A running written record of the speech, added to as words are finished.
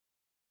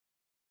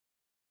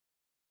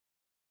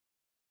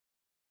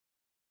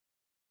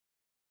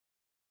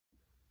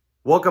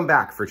Welcome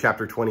back for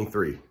chapter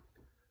 23.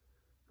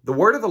 The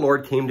word of the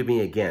Lord came to me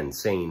again,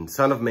 saying,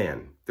 Son of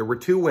man, there were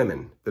two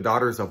women, the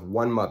daughters of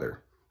one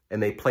mother,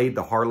 and they played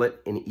the harlot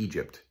in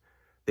Egypt.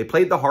 They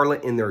played the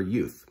harlot in their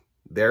youth.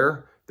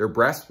 There their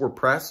breasts were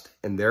pressed,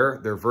 and there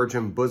their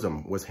virgin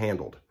bosom was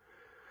handled.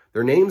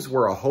 Their names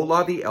were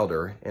Aholah the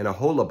elder, and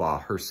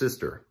Aholibah her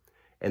sister,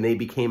 and they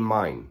became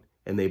mine,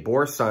 and they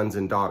bore sons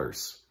and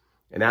daughters.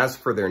 And as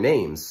for their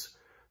names,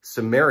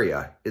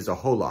 Samaria is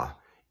Aholah,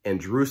 and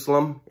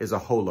Jerusalem is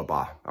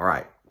Aholibah. All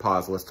right,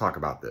 pause. Let's talk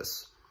about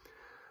this.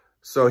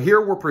 So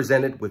here we're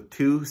presented with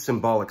two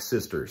symbolic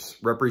sisters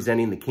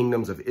representing the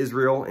kingdoms of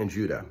Israel and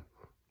Judah.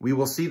 We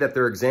will see that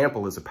their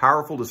example is a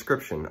powerful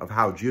description of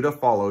how Judah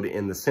followed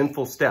in the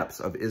sinful steps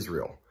of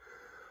Israel.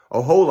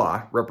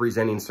 Aholah,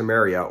 representing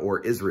Samaria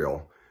or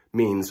Israel,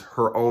 means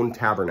her own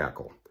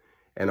tabernacle.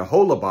 And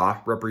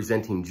Aholibah,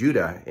 representing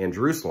Judah and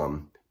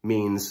Jerusalem,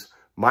 means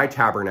my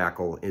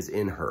tabernacle is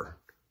in her.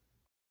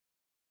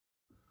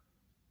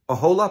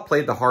 Aholah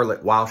played the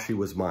harlot while she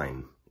was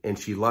mine, and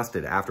she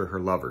lusted after her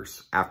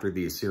lovers, after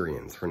the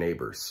Assyrians, her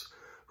neighbors,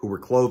 who were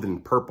clothed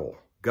in purple,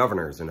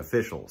 governors and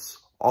officials,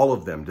 all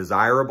of them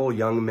desirable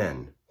young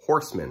men,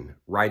 horsemen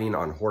riding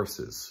on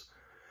horses.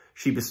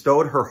 She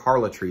bestowed her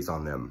harlotries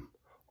on them,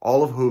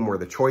 all of whom were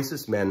the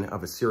choicest men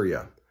of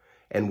Assyria,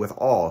 and with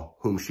all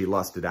whom she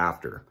lusted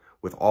after,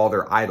 with all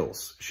their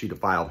idols she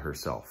defiled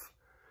herself.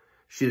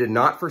 She did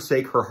not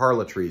forsake her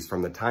harlotries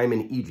from the time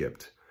in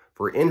Egypt,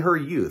 for in her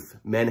youth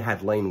men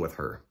had lain with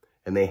her,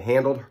 and they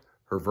handled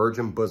her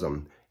virgin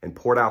bosom and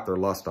poured out their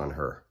lust on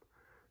her.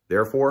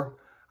 Therefore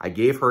I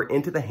gave her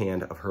into the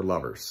hand of her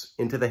lovers,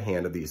 into the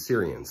hand of the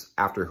Assyrians,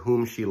 after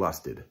whom she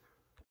lusted.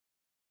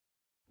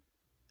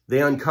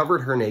 They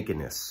uncovered her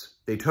nakedness.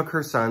 They took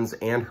her sons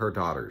and her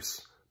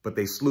daughters, but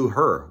they slew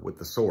her with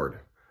the sword.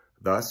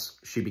 Thus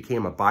she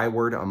became a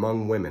byword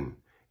among women,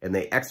 and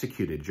they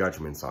executed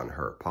judgments on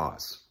her.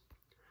 Pause.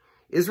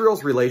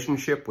 Israel's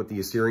relationship with the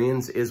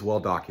Assyrians is well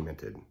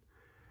documented.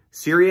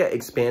 Syria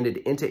expanded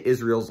into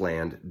Israel's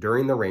land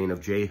during the reign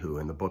of Jehu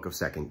in the book of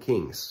 2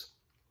 Kings.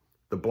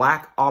 The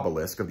black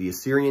obelisk of the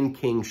Assyrian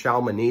king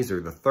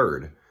Shalmaneser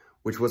III,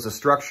 which was a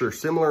structure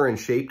similar in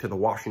shape to the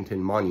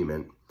Washington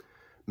Monument,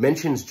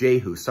 mentions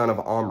Jehu, son of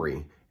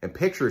Omri, and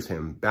pictures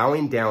him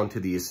bowing down to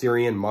the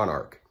Assyrian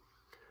monarch.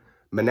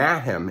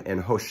 Menahem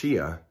and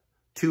Hoshea,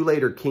 two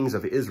later kings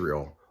of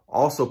Israel,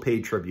 also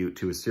paid tribute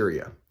to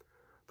Assyria.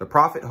 The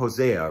prophet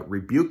Hosea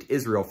rebuked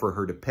Israel for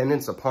her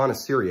dependence upon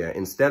Assyria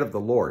instead of the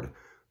Lord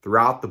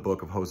throughout the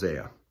book of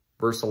Hosea.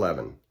 Verse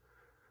 11.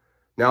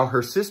 Now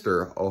her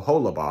sister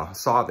Aholibah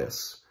saw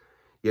this,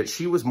 yet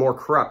she was more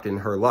corrupt in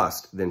her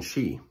lust than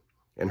she,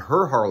 and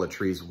her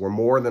harlotries were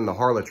more than the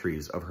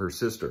harlotries of her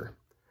sister.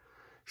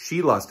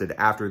 She lusted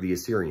after the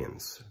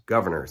Assyrians,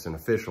 governors and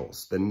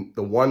officials,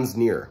 the ones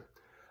near,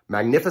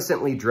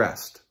 magnificently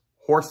dressed,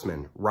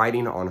 horsemen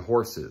riding on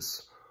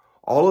horses,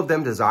 all of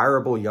them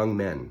desirable young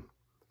men.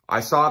 I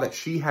saw that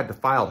she had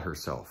defiled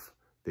herself.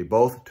 They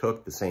both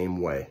took the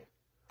same way.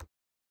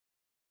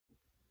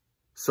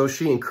 So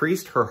she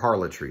increased her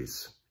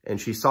harlotries, and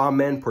she saw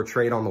men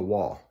portrayed on the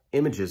wall,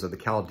 images of the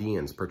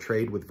Chaldeans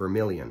portrayed with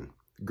vermilion,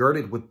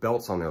 girded with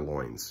belts on their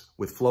loins,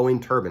 with flowing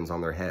turbans on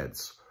their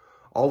heads,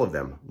 all of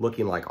them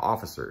looking like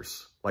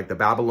officers, like the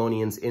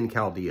Babylonians in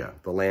Chaldea,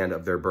 the land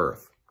of their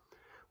birth.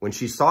 When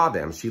she saw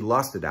them, she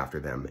lusted after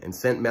them and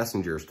sent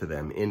messengers to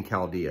them in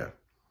Chaldea.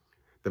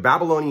 The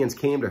Babylonians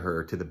came to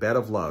her to the bed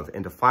of love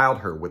and defiled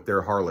her with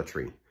their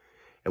harlotry.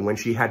 And when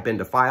she had been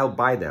defiled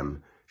by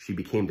them, she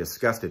became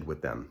disgusted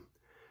with them.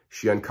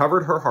 She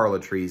uncovered her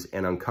harlotries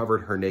and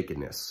uncovered her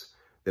nakedness.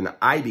 Then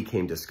I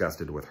became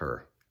disgusted with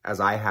her,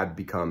 as I had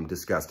become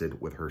disgusted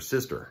with her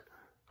sister.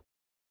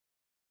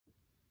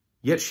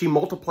 Yet she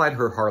multiplied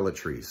her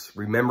harlotries,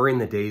 remembering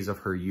the days of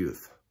her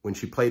youth, when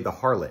she played the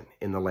harlot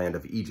in the land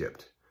of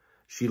Egypt.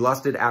 She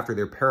lusted after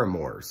their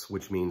paramours,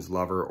 which means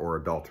lover or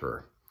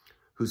adulterer,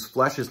 whose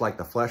flesh is like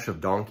the flesh of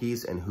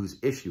donkeys and whose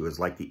issue is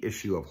like the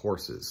issue of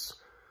horses.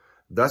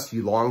 Thus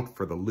you longed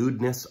for the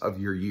lewdness of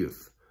your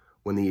youth,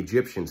 when the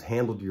Egyptians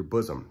handled your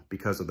bosom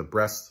because of the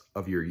breasts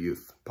of your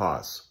youth.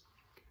 Pause.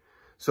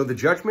 So the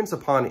judgments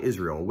upon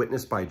Israel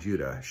witnessed by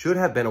Judah should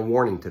have been a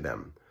warning to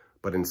them,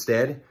 but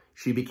instead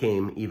she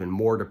became even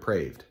more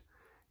depraved.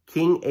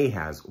 King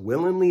Ahaz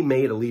willingly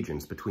made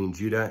allegiance between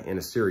Judah and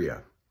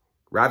Assyria.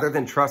 Rather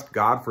than trust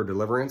God for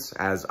deliverance,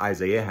 as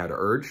Isaiah had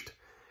urged,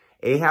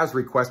 Ahaz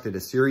requested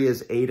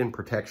Assyria's aid and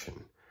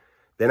protection.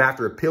 Then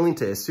after appealing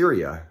to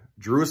Assyria,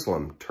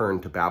 Jerusalem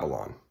turned to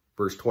Babylon.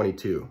 Verse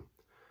 22.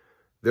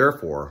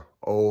 Therefore,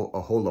 O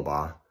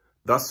Aholibah,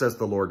 thus says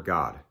the Lord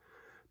God,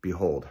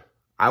 behold,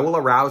 I will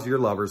arouse your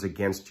lovers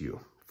against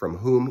you, from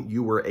whom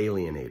you were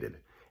alienated,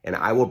 and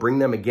I will bring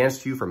them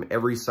against you from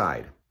every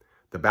side,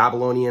 the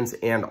Babylonians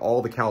and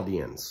all the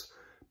Chaldeans,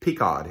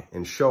 Pekod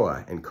and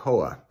Shoa and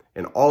Koa,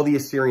 and all the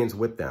Assyrians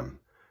with them,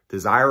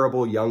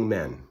 desirable young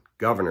men,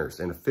 governors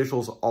and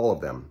officials, all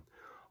of them,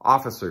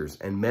 officers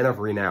and men of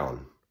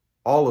renown,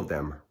 all of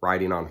them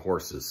riding on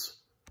horses.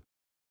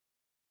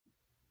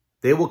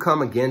 They will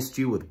come against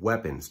you with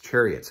weapons,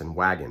 chariots, and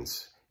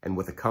wagons, and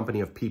with a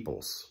company of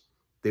peoples.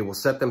 They will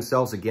set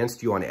themselves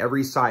against you on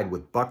every side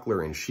with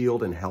buckler and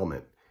shield and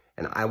helmet,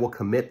 and I will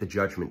commit the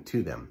judgment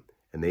to them,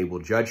 and they will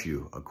judge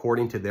you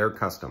according to their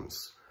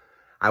customs.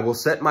 I will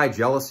set my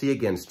jealousy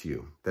against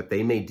you, that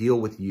they may deal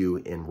with you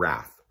in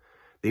wrath.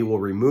 They will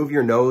remove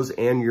your nose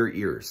and your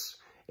ears,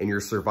 and your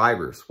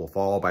survivors will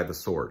fall by the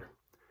sword.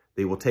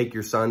 They will take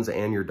your sons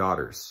and your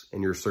daughters,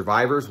 and your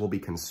survivors will be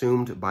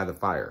consumed by the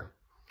fire.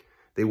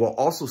 They will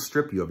also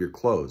strip you of your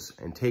clothes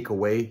and take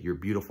away your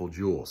beautiful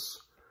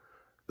jewels.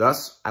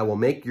 Thus I will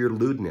make your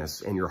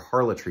lewdness and your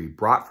harlotry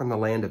brought from the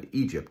land of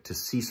Egypt to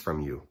cease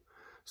from you,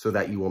 so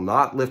that you will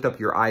not lift up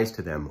your eyes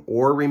to them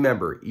or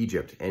remember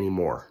Egypt any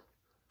more.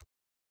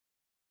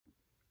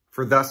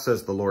 For thus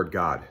says the Lord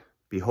God,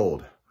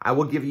 behold, I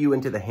will give you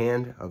into the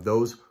hand of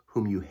those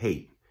whom you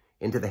hate,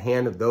 into the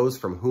hand of those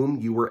from whom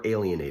you were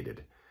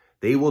alienated.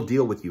 They will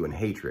deal with you in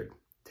hatred,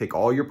 take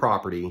all your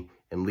property,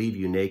 and leave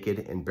you naked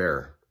and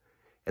bare.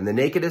 And the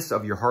nakedness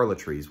of your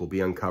harlotries will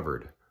be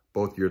uncovered,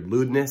 both your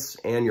lewdness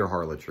and your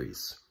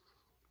harlotries.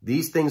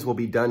 These things will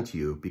be done to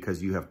you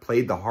because you have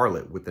played the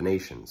harlot with the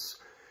nations,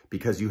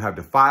 because you have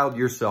defiled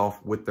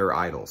yourself with their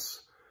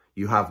idols.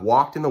 You have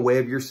walked in the way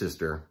of your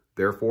sister,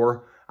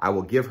 therefore I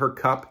will give her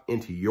cup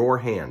into your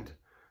hand.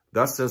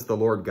 Thus says the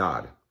Lord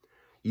God,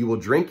 you will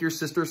drink your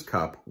sister's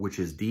cup, which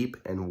is deep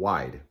and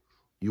wide.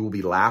 You will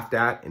be laughed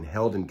at and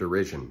held in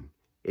derision.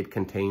 It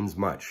contains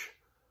much.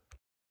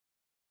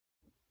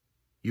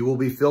 You will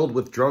be filled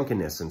with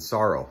drunkenness and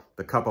sorrow,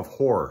 the cup of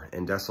horror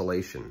and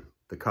desolation,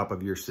 the cup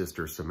of your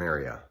sister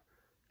Samaria.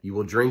 You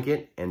will drink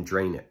it and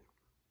drain it.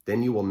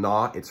 Then you will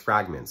gnaw its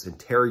fragments and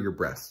tear your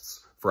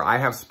breasts, for I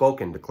have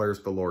spoken,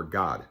 declares the Lord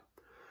God.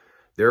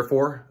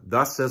 Therefore,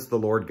 thus says the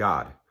Lord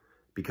God,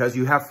 because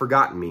you have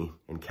forgotten me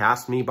and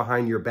cast me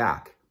behind your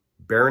back,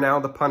 bear now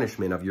the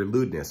punishment of your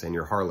lewdness and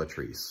your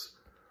harlotries.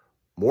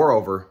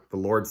 Moreover, the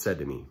Lord said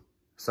to me,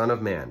 Son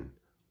of man,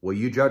 will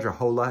you judge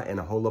Aholah and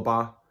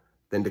Aholibah?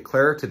 Then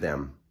declare to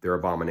them their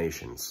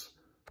abominations.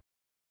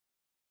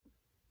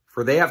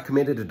 For they have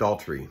committed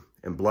adultery,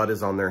 and blood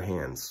is on their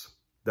hands.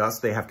 Thus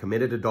they have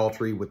committed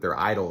adultery with their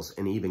idols,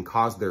 and even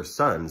caused their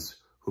sons,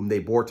 whom they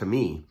bore to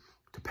me,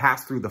 to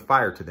pass through the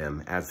fire to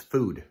them as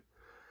food.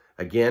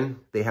 Again,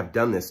 they have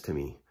done this to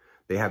me.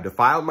 They have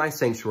defiled my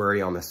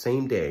sanctuary on the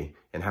same day,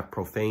 and have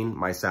profaned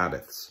my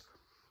Sabbaths.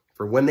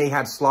 For when they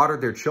had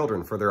slaughtered their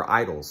children for their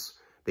idols,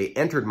 they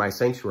entered my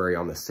sanctuary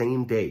on the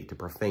same day to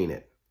profane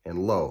it. And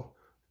lo,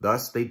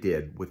 thus they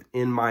did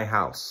within my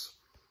house.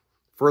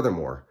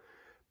 Furthermore,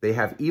 they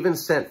have even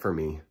sent for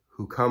me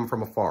who come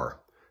from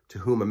afar, to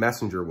whom a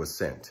messenger was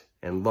sent.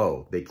 And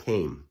lo, they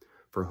came,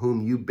 for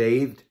whom you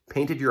bathed,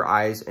 painted your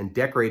eyes, and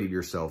decorated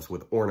yourselves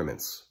with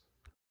ornaments.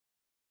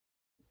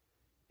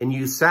 And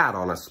you sat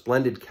on a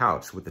splendid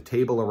couch with the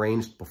table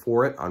arranged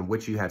before it, on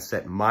which you had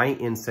set my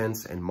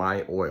incense and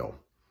my oil.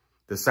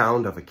 The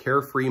sound of a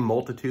carefree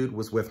multitude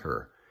was with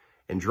her,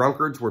 and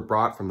drunkards were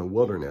brought from the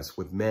wilderness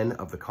with men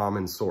of the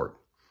common sort.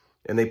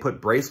 And they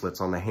put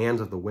bracelets on the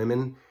hands of the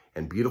women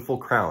and beautiful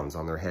crowns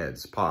on their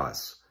heads.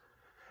 Pause.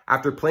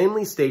 After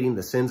plainly stating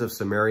the sins of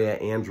Samaria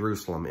and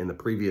Jerusalem in the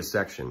previous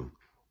section,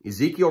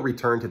 Ezekiel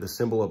returned to the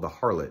symbol of the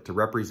harlot to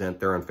represent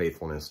their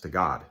unfaithfulness to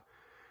God.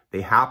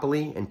 They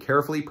happily and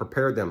carefully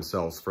prepared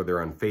themselves for their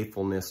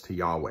unfaithfulness to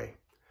Yahweh.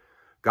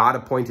 God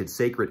appointed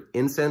sacred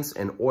incense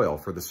and oil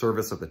for the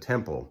service of the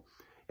temple,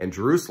 and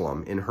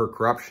Jerusalem, in her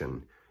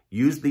corruption,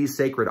 used these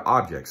sacred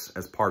objects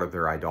as part of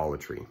their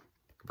idolatry.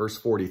 Verse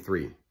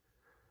 43.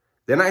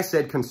 Then I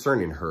said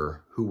concerning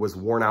her, who was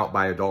worn out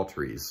by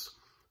adulteries,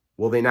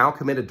 will they now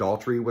commit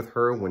adultery with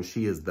her when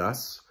she is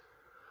thus?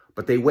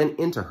 But they went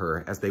into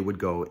her as they would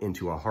go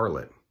into a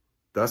harlot.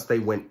 Thus they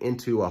went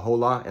into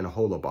Aholah and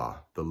Aholibah,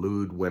 the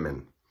lewd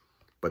women.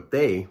 But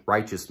they,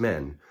 righteous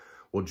men,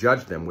 will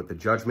judge them with the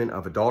judgment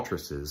of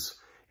adulteresses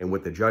and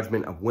with the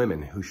judgment of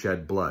women who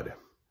shed blood,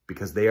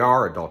 because they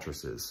are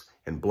adulteresses,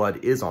 and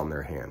blood is on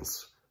their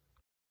hands.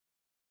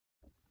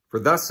 For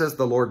thus says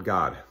the Lord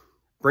God,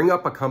 bring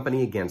up a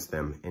company against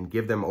them, and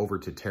give them over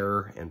to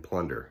terror and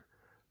plunder.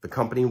 The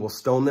company will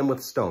stone them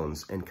with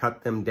stones, and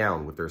cut them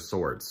down with their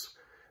swords.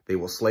 They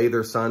will slay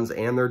their sons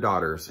and their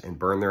daughters, and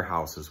burn their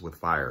houses with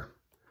fire.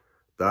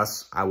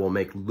 Thus I will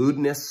make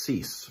lewdness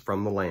cease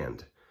from the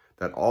land,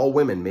 that all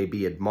women may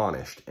be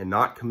admonished, and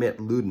not commit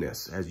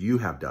lewdness as you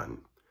have done.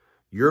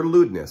 Your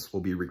lewdness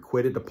will be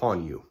requited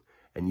upon you,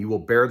 and you will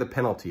bear the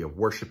penalty of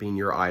worshiping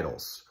your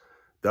idols.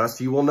 Thus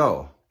you will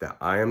know that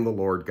I am the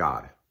Lord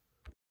God.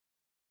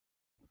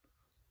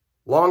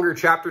 Longer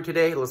chapter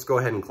today. Let's go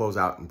ahead and close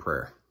out in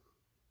prayer.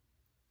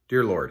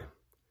 Dear Lord,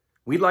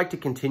 we'd like to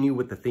continue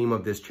with the theme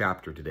of this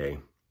chapter today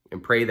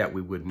and pray that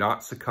we would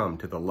not succumb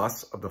to the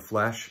lusts of the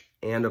flesh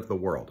and of the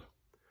world.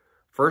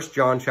 1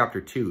 John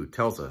chapter 2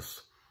 tells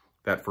us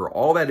that for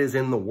all that is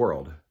in the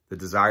world, the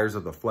desires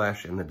of the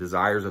flesh and the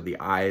desires of the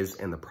eyes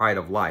and the pride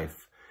of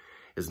life,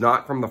 is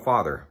not from the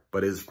Father,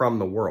 but is from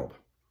the world.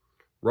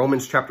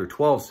 Romans chapter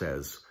 12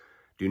 says,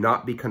 do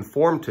not be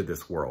conformed to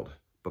this world,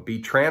 but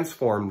be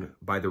transformed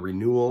by the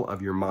renewal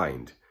of your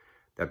mind,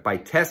 that by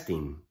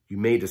testing you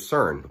may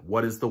discern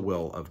what is the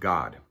will of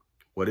God,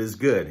 what is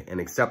good and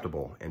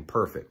acceptable and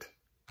perfect.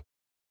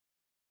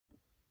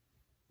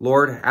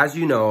 Lord, as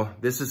you know,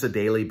 this is a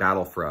daily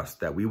battle for us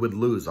that we would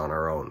lose on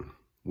our own.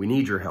 We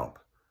need your help.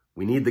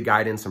 We need the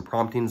guidance and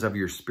promptings of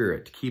your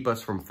Spirit to keep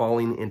us from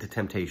falling into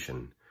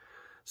temptation.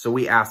 So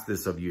we ask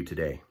this of you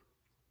today.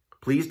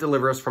 Please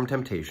deliver us from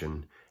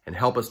temptation and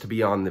help us to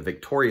be on the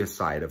victorious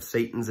side of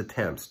Satan's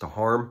attempts to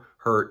harm,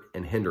 hurt,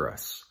 and hinder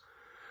us.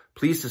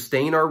 Please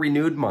sustain our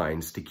renewed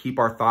minds to keep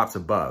our thoughts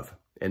above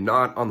and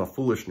not on the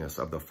foolishness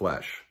of the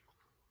flesh.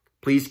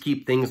 Please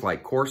keep things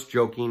like coarse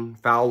joking,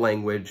 foul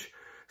language,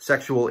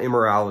 sexual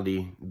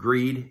immorality,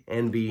 greed,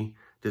 envy,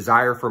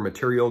 desire for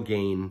material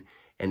gain,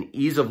 and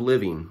ease of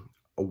living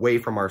away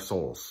from our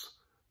souls.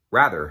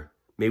 Rather,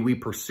 may we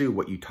pursue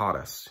what you taught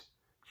us: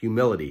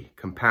 humility,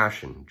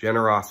 compassion,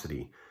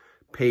 generosity,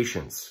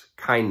 patience,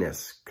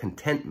 kindness,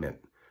 contentment,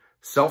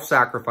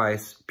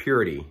 self-sacrifice,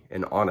 purity,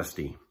 and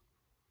honesty.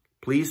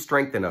 Please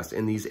strengthen us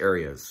in these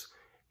areas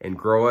and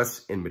grow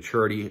us in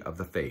maturity of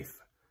the faith.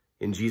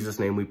 In Jesus'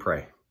 name we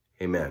pray.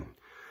 Amen.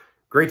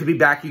 Great to be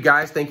back, you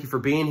guys. Thank you for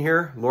being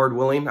here. Lord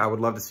willing, I would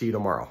love to see you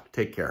tomorrow.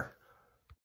 Take care.